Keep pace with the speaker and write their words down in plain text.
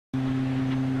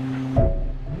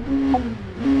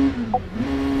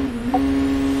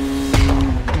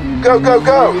Go, go,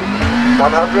 go.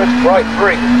 100, right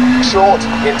 3. Short,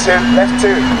 into, left 2.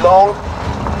 Long,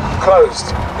 closed.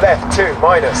 Left 2,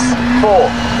 minus. 4,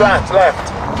 flat, left.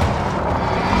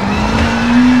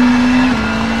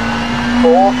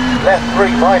 4, left 3,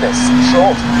 minus.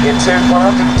 Short, into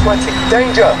 120.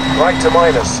 Danger, right to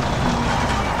minus.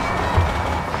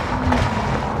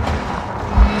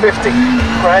 50,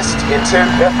 crest, into,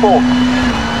 left 4.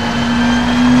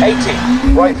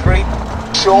 80, right 3.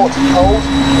 Short, hold,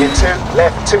 into,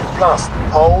 left 2 plus,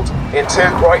 hold, into,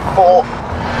 right 4,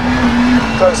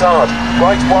 close hard,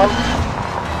 right 1,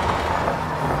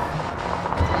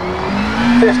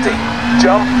 50,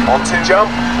 jump, onto jump,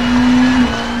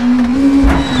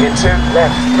 into,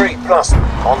 left 3 plus,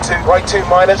 onto, right 2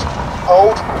 minus,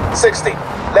 hold, 60,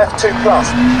 left 2 plus,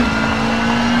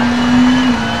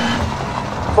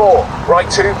 4, right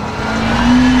 2,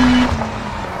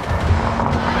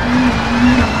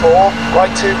 4,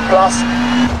 right 2 plus,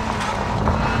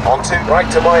 onto right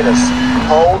to minus,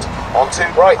 hold, onto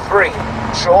right 3,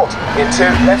 short, into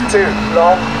left 2,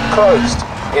 long, closed,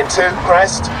 into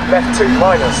crest, left 2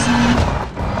 minus,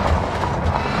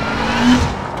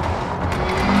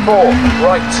 4,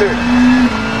 right 2,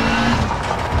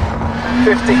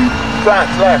 50, flat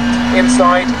left,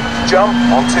 inside, jump,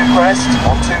 onto crest,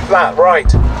 onto flat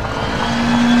right,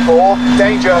 4,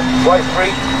 danger, right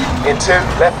 3, into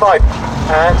left 5,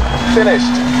 and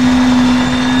finished.